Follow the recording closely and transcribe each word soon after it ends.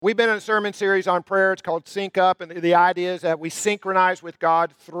We've been in a sermon series on prayer. It's called Sync Up, and the idea is that we synchronize with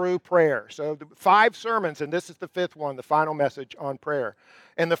God through prayer. So 5 sermons, and this is the 5th one, the final message on prayer.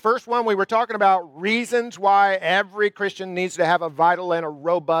 In the first one, we were talking about reasons why every Christian needs to have a vital and a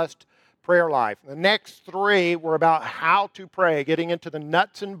robust prayer life. The next 3 were about how to pray, getting into the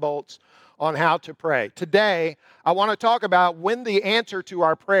nuts and bolts on how to pray. Today, I want to talk about when the answer to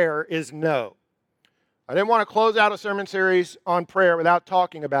our prayer is no. I didn't want to close out a sermon series on prayer without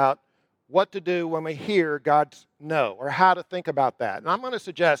talking about what to do when we hear God's no, or how to think about that. And I'm going to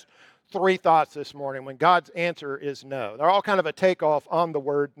suggest 3 thoughts this morning when God's answer is no. They're all kind of a takeoff on the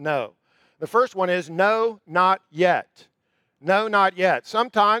word no. The first one is no, not yet. No, not yet.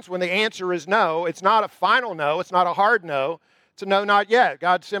 Sometimes when the answer is no, it's not a final no, it's not a hard no, it's a no, not yet.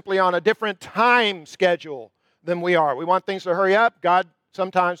 God's simply on a different time schedule than we are. We want things to hurry up. God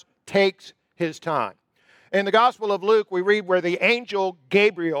sometimes takes his time. In the Gospel of Luke, we read where the angel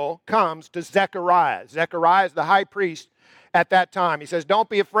Gabriel comes to Zechariah. Zechariah is the high priest at that time. He says, "Don't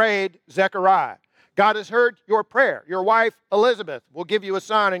be afraid, Zechariah. God has heard your prayer. Your wife, Elizabeth, will give you a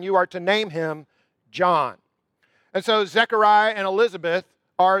son, and you are to name him John." And so Zechariah and Elizabeth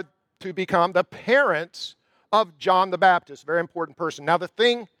are to become the parents of John the Baptist, a very important person. Now, the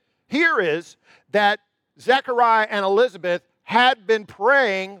thing here is that Zechariah and Elizabeth had been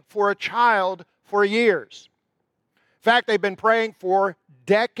praying for a child for years. In fact, they've been praying for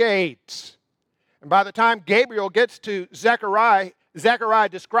decades. And by the time Gabriel gets to Zechariah, Zechariah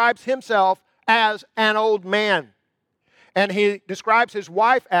describes himself as an old man. And he describes his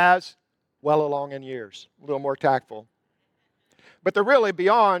wife as well along in years, a little more tactful. But they're really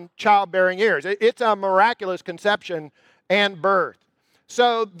beyond childbearing years. It's a miraculous conception and birth.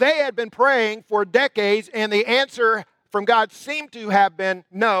 So they had been praying for decades, and the answer from God seemed to have been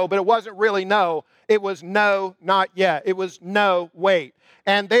no, but it wasn't really no. It was no, not yet. It was no, wait.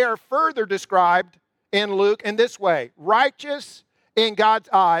 And they are further described in Luke in this way: righteous in God's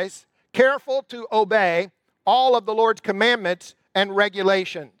eyes, careful to obey all of the Lord's commandments and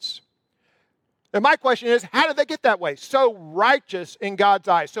regulations. And my question is, how did they get that way? So righteous in God's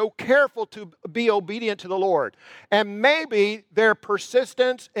eyes, so careful to be obedient to the Lord. And maybe their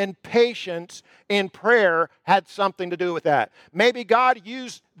persistence and patience in prayer had something to do with that. Maybe God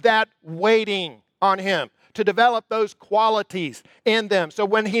used that waiting on him to develop those qualities in them. So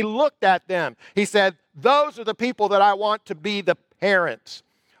when he looked at them, he said, those are the people that I want to be the parents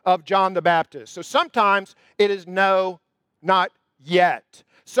of John the Baptist. So sometimes it is no, not yet.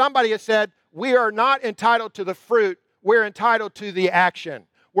 Somebody has said, we are not entitled to the fruit, we're entitled to the action.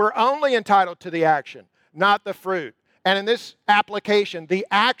 We're only entitled to the action, not the fruit. And in this application, the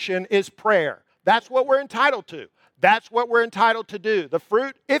action is prayer. That's what we're entitled to. That's what we're entitled to do. The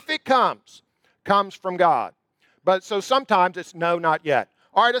fruit, if it comes from God. But so sometimes it's no, not yet.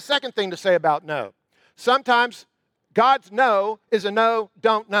 All right, a second thing to say about no. Sometimes God's no is a no,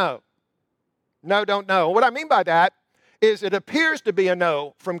 don't know. No, don't know. What I mean by that is it appears to be a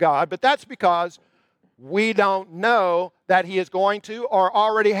no from God, but that's because we don't know that he is going to or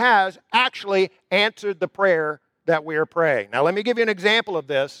already has actually answered the prayer that we are praying. Now, let me give you an example of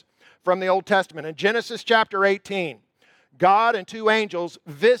this from the Old Testament. In Genesis chapter 18, God and 2 angels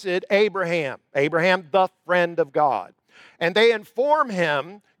visit Abraham, the friend of God. And they inform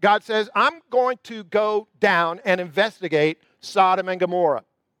him, God says, I'm going to go down and investigate Sodom and Gomorrah.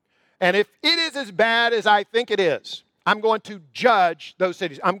 And if it is as bad as I think it is, I'm going to judge those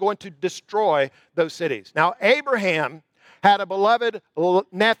cities. I'm going to destroy those cities. Now, Abraham had a beloved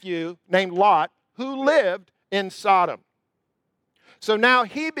nephew named Lot who lived in Sodom. So now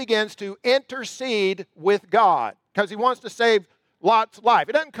he begins to intercede with God because he wants to save Lot's life.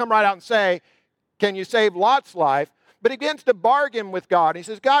 It doesn't come right out and say, can you save Lot's life? But he begins to bargain with God. He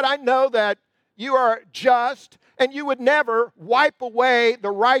says, God, I know that you are just and you would never wipe away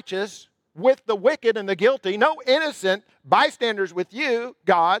the righteous with the wicked and the guilty, no innocent bystanders with you,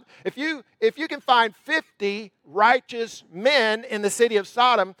 God. If you can find 50 righteous men in the city of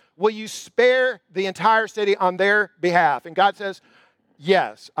Sodom, will you spare the entire city on their behalf? And God says,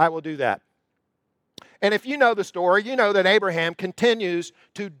 yes, I will do that. And if you know the story, you know that Abraham continues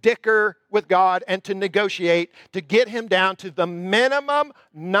to dicker with God and to negotiate to get him down to the minimum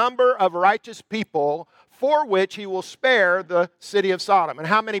number of righteous people for which he will spare the city of Sodom. And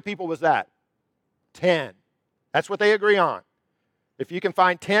how many people was that? 10. That's what they agree on. If you can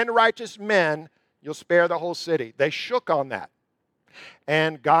find 10 righteous men, you'll spare the whole city. They shook on that.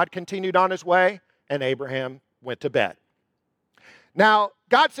 And God continued on his way, and Abraham went to bed. Now,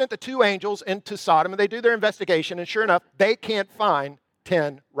 God sent the 2 angels into Sodom, and they do their investigation, and sure enough, they can't find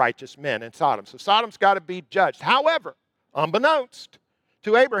 10 righteous men in Sodom. So Sodom's got to be judged. However, unbeknownst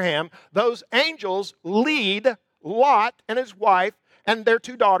to Abraham, those angels lead Lot and his wife and their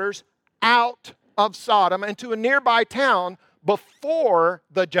 2 daughters out of Sodom and to a nearby town before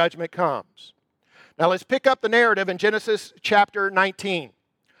the judgment comes. Now let's pick up the narrative in Genesis chapter 19.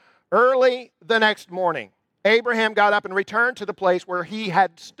 Early the next morning, Abraham got up and returned to the place where he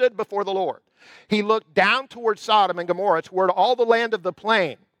had stood before the Lord. He looked down toward Sodom and Gomorrah, toward all the land of the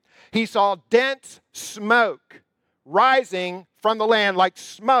plain. He saw dense smoke rising from the land like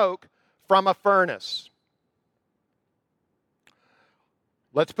smoke from a furnace.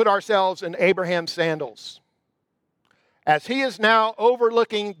 Let's put ourselves in Abraham's sandals. As he is now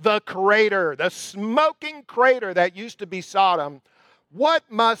overlooking the crater, the smoking crater that used to be Sodom, what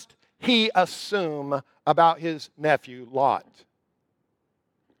must he assume about his nephew Lot?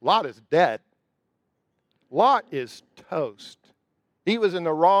 Lot is dead. Lot is toast. He was in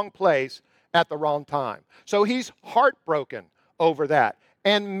the wrong place at the wrong time. So he's heartbroken over that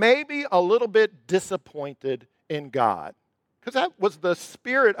and maybe a little bit disappointed in God. Because that was the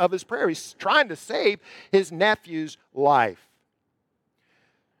spirit of his prayer. He's trying to save his nephew's life.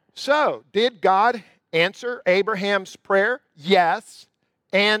 So, did God answer Abraham's prayer? Yes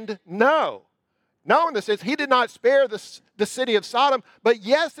and no. No, in the sense, he did not spare the city of Sodom, but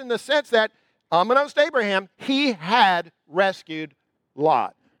yes, in the sense that, unbeknownst to Abraham, he had rescued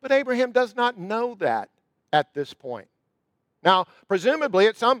Lot. But Abraham does not know that at this point. Now, presumably,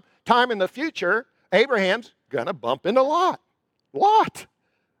 at some time in the future, Abraham's going to bump into Lot. Lot,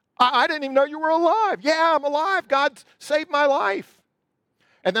 I didn't even know you were alive. Yeah, I'm alive. God saved my life.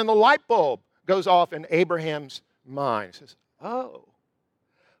 And then the light bulb goes off in Abraham's mind. He says, oh,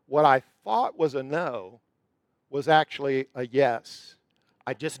 what I thought was a no was actually a yes.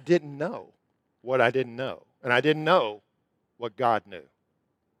 I just didn't know what I didn't know. And I didn't know what God knew.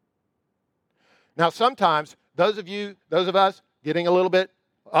 Now, sometimes, those of us getting a little bit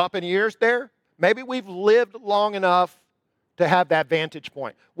up in years there, maybe we've lived long enough to have that vantage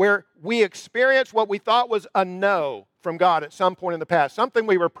point where we experience what we thought was a no from God at some point in the past, something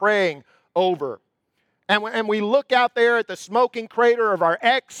we were praying over. And we look out there at the smoking crater of our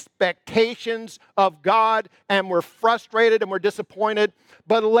expectations of God, and we're frustrated and we're disappointed.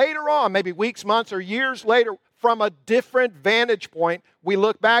 But later on, maybe weeks, months, or years later, from a different vantage point, we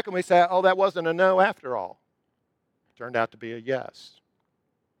look back and we say, oh, that wasn't a no after all. It turned out to be a yes.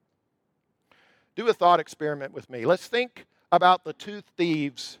 Do a thought experiment with me. Let's think about the 2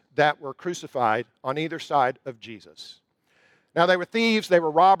 thieves that were crucified on either side of Jesus. Now, they were thieves, they were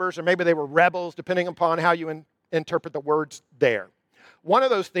robbers, or maybe they were rebels, depending upon how you interpret the words there. One of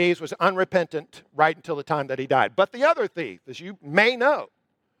those thieves was unrepentant right until the time that he died. But the other thief, as you may know,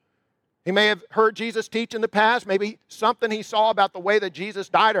 he may have heard Jesus teach in the past, maybe something he saw about the way that Jesus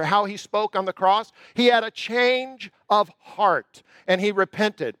died or how he spoke on the cross. He had a change of heart, and he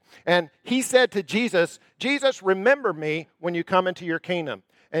repented. And he said to Jesus, Jesus, remember me when you come into your kingdom.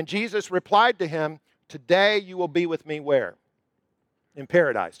 And Jesus replied to him, today you will be with me where? In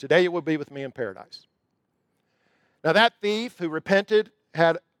paradise. Today you will be with me in paradise. Now that thief who repented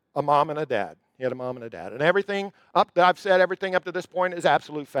had a mom and a dad. He had a mom and a dad. And everything that I've said, everything up to this point is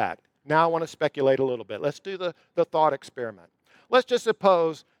absolute fact. Now I want to speculate a little bit. Let's do the thought experiment. Let's just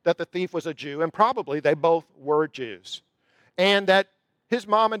suppose that the thief was a Jew, and probably they both were Jews, and that his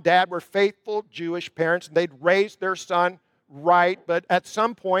mom and dad were faithful Jewish parents, and they'd raised their son right, but at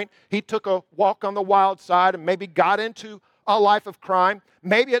some point he took a walk on the wild side and maybe got into a life of crime.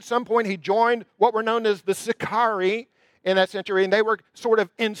 Maybe at some point he joined what were known as the Sicarii in that century, and they were sort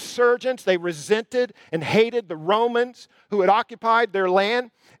of insurgents. They resented and hated the Romans who had occupied their land,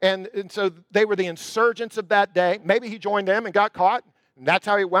 and so they were the insurgents of that day. Maybe he joined them and got caught, and that's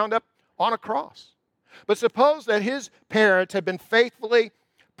how he wound up on a cross. But suppose that his parents had been faithfully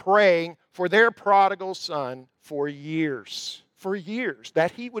praying for their prodigal son for years,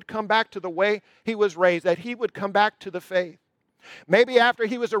 that he would come back to the way he was raised, that he would come back to the faith. Maybe after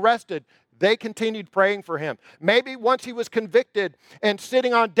he was arrested, they continued praying for him. Maybe once he was convicted and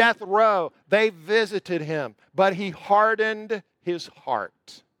sitting on death row, they visited him, but he hardened his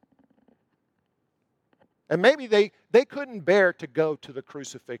heart. And maybe they couldn't bear to go to the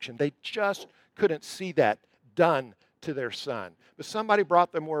crucifixion. They just couldn't see that done to their son. But somebody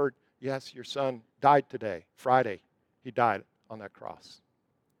brought them word, yes, your son died today, Friday. He died on that cross.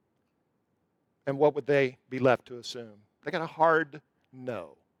 And what would they be left to assume? They got a hard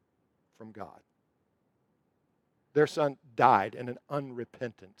no from God. Their son died in an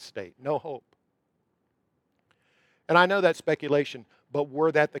unrepentant state. No hope. And I know that's speculation, but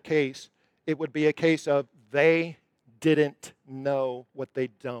were that the case, it would be a case of they didn't know what they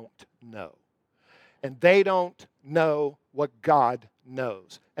don't know. And they don't know what God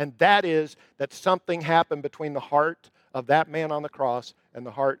knows. And that is that something happened between the heart of that man on the cross and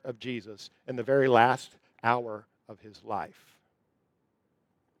the heart of Jesus in the very last hour of his life.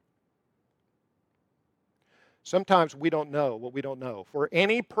 Sometimes we don't know what we don't know. For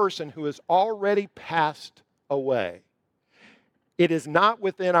any person who has already passed away, it is not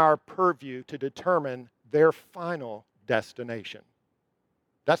within our purview to determine their final destination.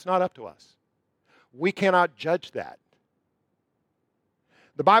 That's not up to us. We cannot judge that.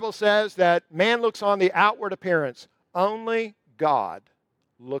 The Bible says that man looks on the outward appearance. Only God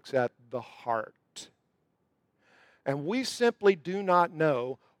looks at the heart. And we simply do not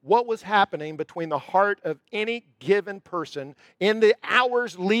know what was happening between the heart of any given person in the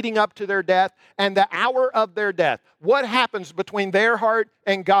hours leading up to their death and the hour of their death. What happens between their heart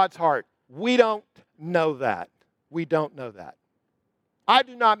and God's heart? We don't know that. We don't know that. I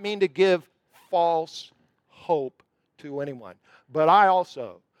do not mean to give false hope to anyone, but I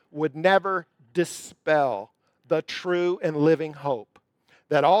also would never dispel the true and living hope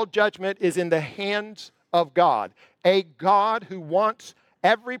that all judgment is in the hands of God, a God who wants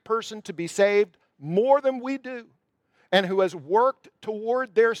every person to be saved more than we do, and who has worked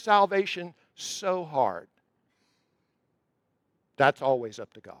toward their salvation so hard. That's always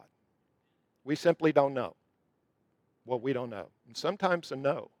up to God. We simply don't know what we don't know. And sometimes a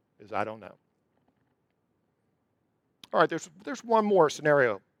no is I don't know. All right, there's one more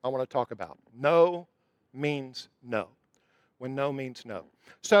scenario I want to talk about. No means no. When no means no.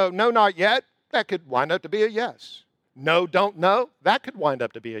 So no, not yet, that could wind up to be a yes. No, don't know, that could wind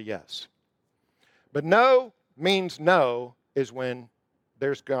up to be a yes. But no means no is when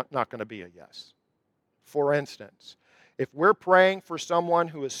there's not going to be a yes. For instance, if we're praying for someone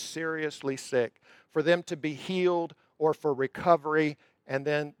who is seriously sick, for them to be healed or for recovery, and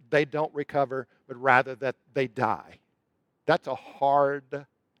then they don't recover, but rather that they die, that's a hard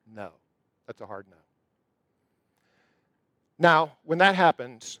no. That's a hard no. Now, when that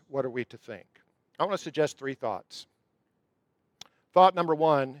happens, what are we to think? I want to suggest 3 thoughts. Thought number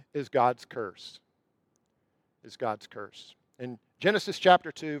 1 is God's curse. Is God's curse. In Genesis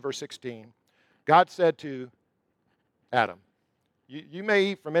chapter 2, verse 16, God said to Adam, you may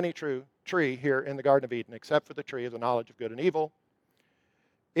eat from any tree here in the Garden of Eden, except for the tree of the knowledge of good and evil.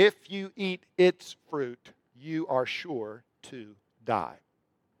 If you eat its fruit, you are sure to die.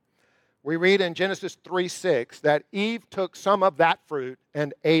 We read in Genesis 3:6 that Eve took some of that fruit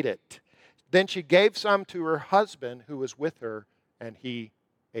and ate it. Then she gave some to her husband who was with her, and he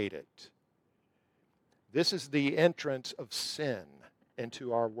ate it. This is the entrance of sin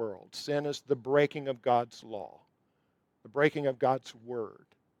into our world. Sin is the breaking of God's law, the breaking of God's word.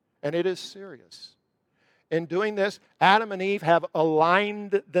 And it is serious. In doing this, Adam and Eve have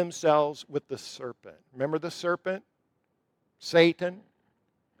aligned themselves with the serpent. Remember the serpent? Satan.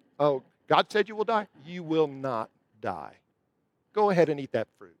 Oh, God said you will die? You will not die. Go ahead and eat that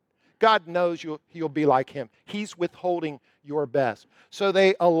fruit. God knows you'll be like him. He's withholding your best. So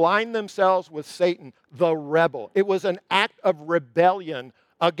they align themselves with Satan, the rebel. It was an act of rebellion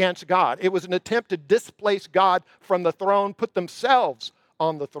against God. It was an attempt to displace God from the throne, put themselves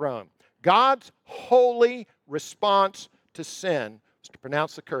on the throne. God's holy response to sin was to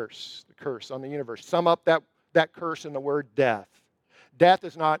pronounce the curse on the universe. Sum up that curse in the word death. Death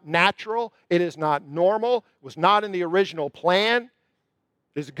is not natural. It is not normal. It was not in the original plan.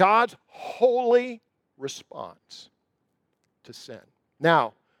 It is God's holy response to sin.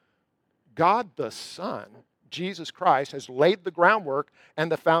 Now, God the Son, Jesus Christ, has laid the groundwork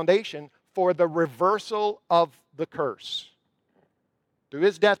and the foundation for the reversal of the curse through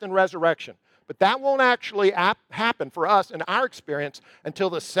his death and resurrection. But that won't actually happen for us in our experience until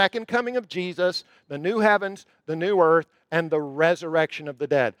the second coming of Jesus, the new heavens, the new earth, and the resurrection of the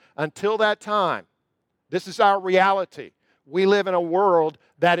dead. Until that time, this is our reality. We live in a world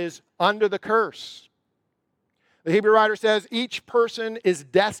that is under the curse. The Hebrew writer says each person is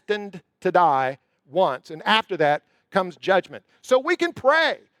destined to die once, and after that comes judgment. So we can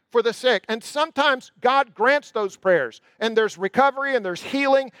pray for the sick, and sometimes God grants those prayers, and there's recovery, and there's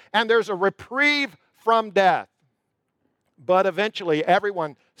healing, and there's a reprieve from death. But eventually,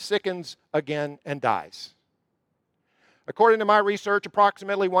 everyone sickens again and dies. According to my research,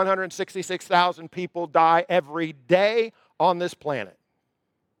 approximately 166,000 people die every day on this planet.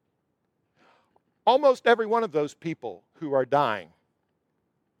 Almost every one of those people who are dying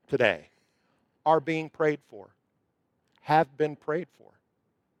today are being prayed for, have been prayed for.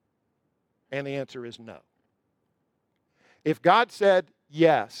 And the answer is no. If God said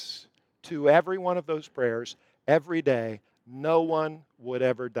yes to every one of those prayers every day, no one would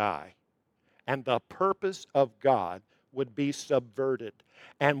ever die. And the purpose of God would be subverted.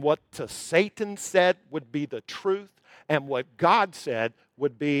 And what to Satan said would be the truth, and what God said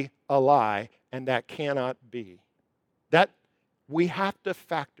would be a lie, and that cannot be. That we have to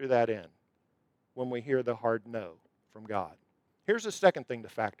factor that in when we hear the hard no from God. Here's the second thing to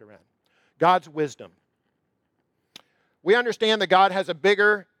factor in. God's wisdom. We understand that God has a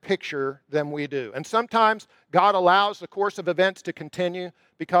bigger picture than we do. And sometimes God allows the course of events to continue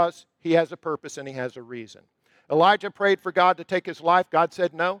because he has a purpose and he has a reason. Elijah prayed for God to take his life. God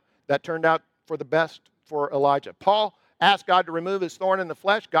said no. That turned out for the best for Elijah. Paul asked God to remove his thorn in the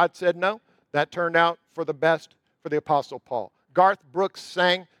flesh. God said no. That turned out for the best for the Apostle Paul. Garth Brooks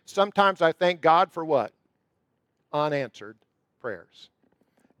sang, "Sometimes I thank God for" what? Unanswered prayers.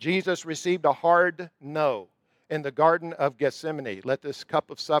 Jesus received a hard no in the Garden of Gethsemane. "Let this cup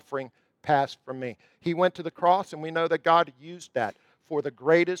of suffering pass from me." He went to the cross, and we know that God used that for the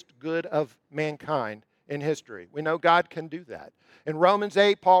greatest good of mankind in history. We know God can do that. In Romans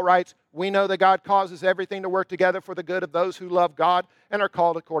 8, Paul writes, "We know that God causes everything to work together for the good of those who love God and are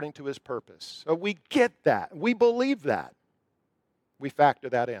called according to his purpose." So we get that. We believe that. We factor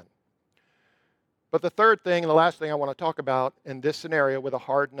that in. But the third thing and the last thing I want to talk about in this scenario with a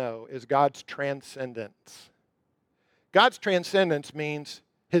hard no is God's transcendence. God's transcendence means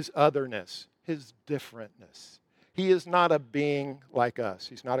his otherness, his differentness. He is not a being like us.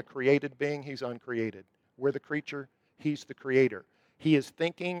 He's not a created being. He's uncreated. We're the creature. He's the creator. He is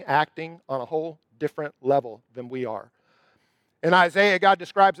thinking, acting on a whole different level than we are. In Isaiah, God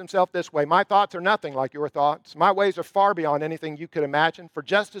describes himself this way: "My thoughts are nothing like your thoughts. My ways are far beyond anything you could imagine. For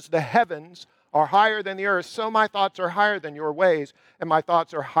just as the heavens are higher than the earth, so my thoughts are higher than your ways, and my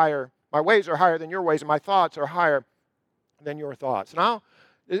ways are higher than your ways, and my thoughts are higher than your thoughts." And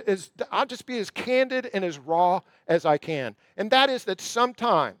I'll just be as candid and as raw as I can. And that is that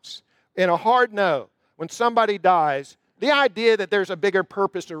sometimes, in a hard no, when somebody dies, the idea that there's a bigger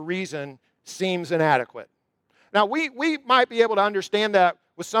purpose or reason seems inadequate. Now, we might be able to understand that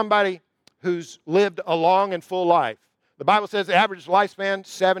with somebody who's lived a long and full life. The Bible says the average lifespan,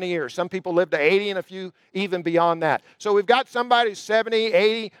 70 years. Some people live to 80 and a few even beyond that. So we've got somebody who's 70,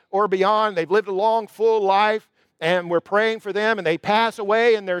 80 or beyond. They've lived a long, full life, and we're praying for them, and they pass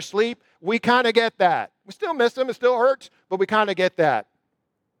away in their sleep. We kind of get that. We still miss them. It still hurts, but we kind of get that.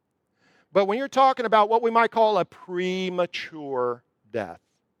 But when you're talking about what we might call a premature death,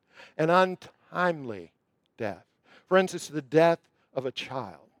 an untimely death, for instance, the death of a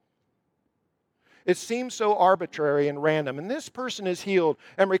child, it seems so arbitrary and random. And this person is healed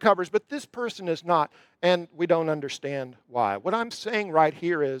and recovers, but this person is not, and we don't understand why. What I'm saying right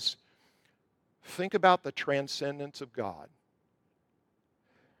here is, think about the transcendence of God.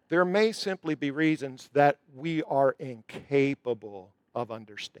 There may simply be reasons that we are incapable of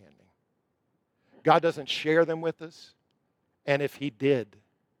understanding. God doesn't share them with us, and if he did,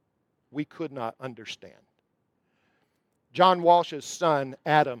 we could not understand. John Walsh's son,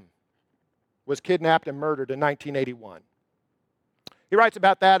 Adam, was kidnapped and murdered in 1981. He writes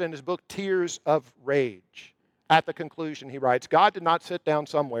about that in his book, Tears of Rage. At the conclusion, he writes, "God did not sit down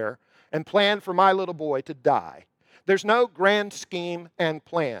somewhere and plan for my little boy to die. There's no grand scheme and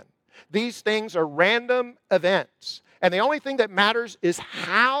plan. These things are random events, and the only thing that matters is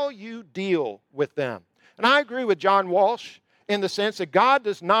how you deal with them." And I agree with John Walsh in the sense that God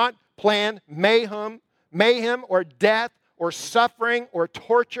does not plan mayhem or death or suffering or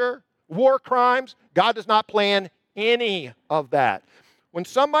torture, war crimes. God does not plan any of that. When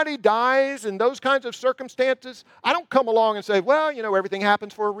somebody dies in those kinds of circumstances, I don't come along and say, "Well, everything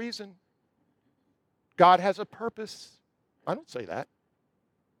happens for a reason. God has a purpose." I don't say that.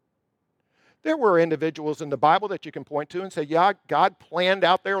 There were individuals in the Bible that you can point to and say, yeah, God planned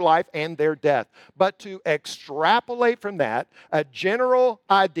out their life and their death. But to extrapolate from that a general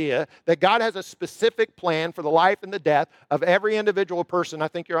idea that God has a specific plan for the life and the death of every individual person, I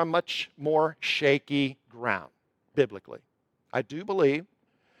think you're on much more shaky ground, biblically. I do believe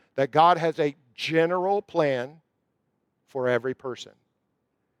that God has a general plan for every person.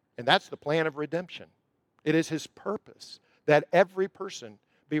 And that's the plan of redemption. It is his purpose that every person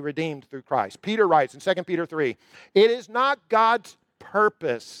be redeemed through Christ. Peter writes in 2 Peter 3, "It is not God's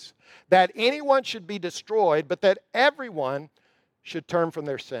purpose that anyone should be destroyed, but that everyone should turn from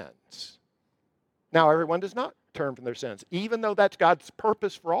their sins." Now, everyone does not turn from their sins, even though that's God's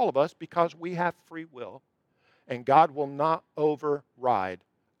purpose for all of us, because we have free will, and God will not override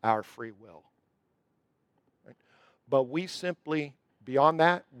our free will. Right? But we simply, beyond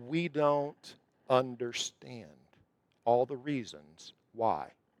that, we don't understand all the reasons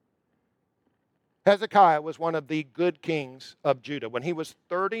why. Hezekiah was one of the good kings of Judah. When he was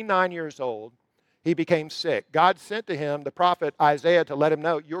 39 years old, he became sick. God sent to him the prophet Isaiah to let him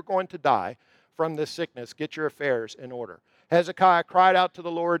know, you're going to die from this sickness. Get your affairs in order. Hezekiah cried out to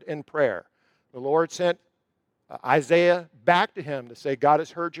the Lord in prayer. The Lord sent Isaiah back to him to say, God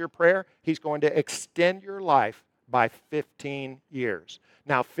has heard your prayer. He's going to extend your life by 15 years.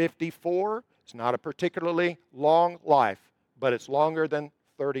 Now, 54 is not a particularly long life, but it's longer than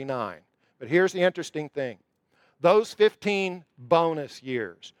 39. But here's the interesting thing. Those 15 bonus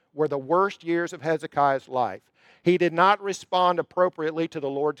years were the worst years of Hezekiah's life. He did not respond appropriately to the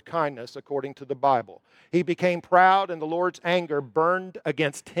Lord's kindness according to the Bible. He became proud, and the Lord's anger burned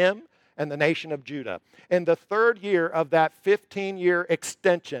against him and the nation of Judah. In the third year of that 15-year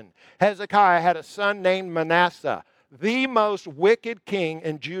extension, Hezekiah had a son named Manasseh, the most wicked king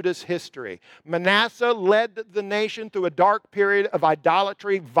in Judah's history. Manasseh led the nation through a dark period of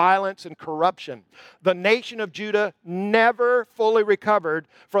idolatry, violence, and corruption. The nation of Judah never fully recovered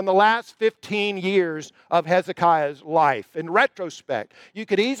from the last 15 years of Hezekiah's life. In retrospect, you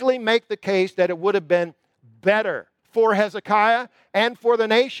could easily make the case that it would have been better for Hezekiah and for the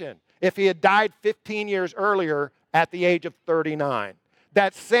nation if he had died 15 years earlier at the age of 39.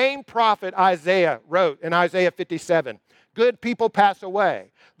 That same prophet Isaiah wrote in Isaiah 57, good people pass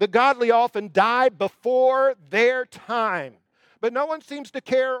away. The godly often die before their time. But no one seems to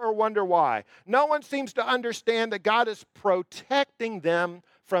care or wonder why. No one seems to understand that God is protecting them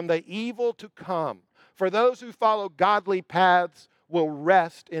from the evil to come. For those who follow godly paths will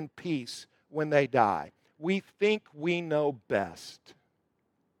rest in peace when they die. We think we know best.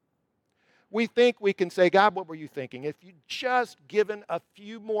 We think we can say, God, what were you thinking? If you'd just given a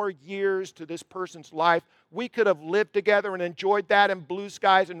few more years to this person's life, we could have lived together and enjoyed that in blue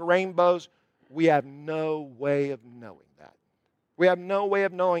skies and rainbows. We have no way of knowing that. We have no way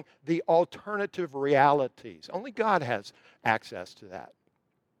of knowing the alternative realities. Only God has access to that.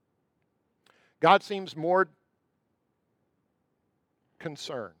 God seems more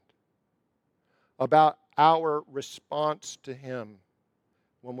concerned about our response to Him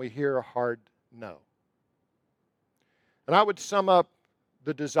when we hear a hard no. And I would sum up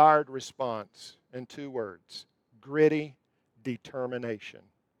the desired response in 2 words: gritty determination.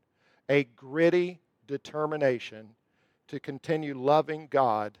 A gritty determination to continue loving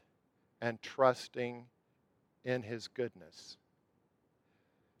God and trusting in His goodness.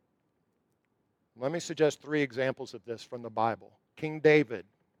 Let me suggest 3 examples of this from the Bible. King David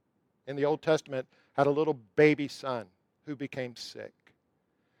in the Old Testament had a little baby son who became sick.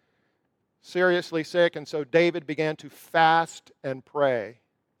 Seriously sick, and so David began to fast and pray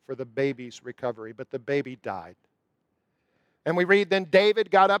for the baby's recovery, but the baby died. And we read, then David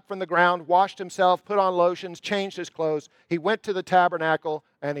got up from the ground, washed himself, put on lotions, changed his clothes. He went to the tabernacle,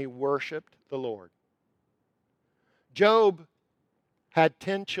 and he worshiped the Lord. Job had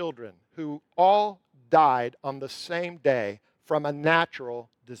 10 children who all died on the same day from a natural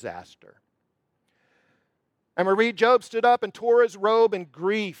disaster. And we read, Job stood up and tore his robe in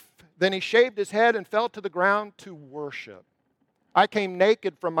grief. Then he shaved his head and fell to the ground to worship. I came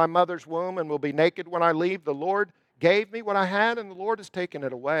naked from my mother's womb and will be naked when I leave. The Lord gave me what I had, and the Lord has taken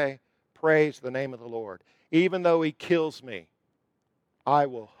it away. Praise the name of the Lord. Even though He kills me, I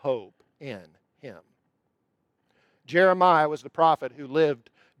will hope in Him. Jeremiah was the prophet who lived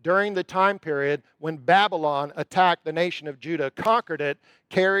during the time period when Babylon attacked the nation of Judah, conquered it,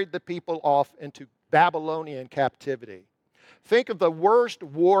 carried the people off into Babylonian captivity. Think of the worst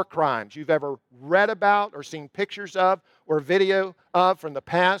war crimes you've ever read about or seen pictures of or video of from the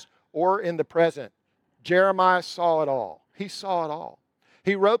past or in the present. Jeremiah saw it all. He saw it all.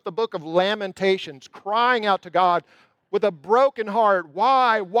 He wrote the book of Lamentations, crying out to God with a broken heart,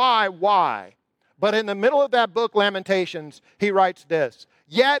 why? But in the middle of that book, Lamentations, he writes this,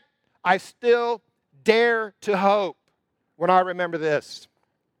 yet I still dare to hope when I remember this.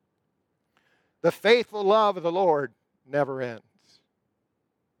 The faithful love of the Lord never ends.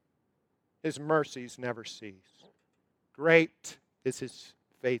 His mercies never cease. Great is His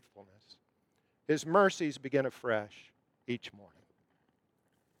faithfulness. His mercies begin afresh each morning.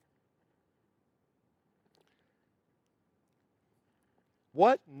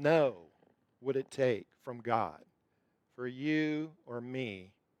 What no would it take from God for you or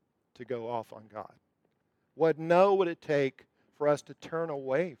me to go off on God? What no would it take for us to turn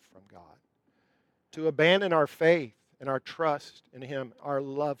away from God? To abandon our faith and our trust in Him, our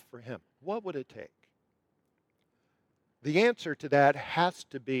love for Him. What would it take? The answer to that has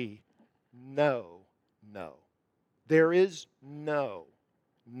to be no. There is no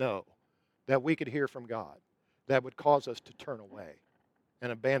that we could hear from God that would cause us to turn away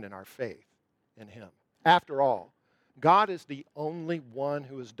and abandon our faith in Him. After all, God is the only one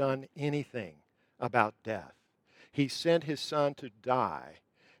who has done anything about death. He sent his Son to die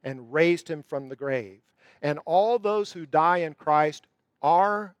and raised him from the grave. And all those who die in Christ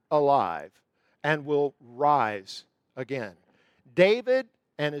are alive and will rise again. David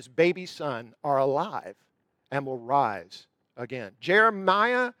and his baby son are alive and will rise again.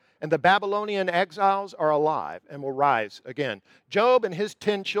 Jeremiah and the Babylonian exiles are alive and will rise again. Job and his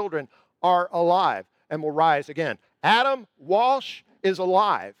 10 children are alive and will rise again. Adam Walsh is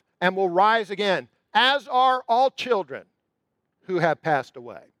alive and will rise again, as are all children who have passed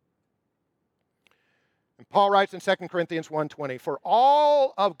away. And Paul writes in 2 Corinthians 1:20, "For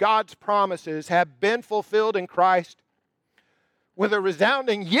all of God's promises have been fulfilled in Christ with a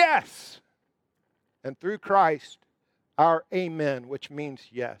resounding yes. And through Christ, our amen," which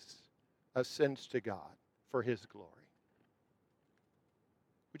means yes, ascends to God for his glory.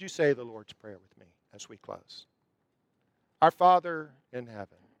 Would you say the Lord's Prayer with me as we close? Our Father in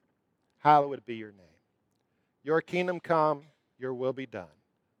heaven, hallowed be your name. Your kingdom come, your will be done,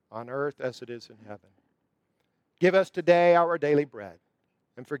 on earth as it is in heaven. Give us today our daily bread,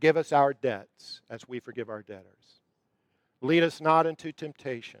 and forgive us our debts as we forgive our debtors. Lead us not into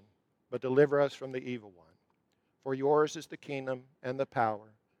temptation, but deliver us from the evil one. For yours is the kingdom and the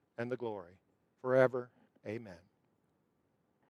power and the glory forever. Amen.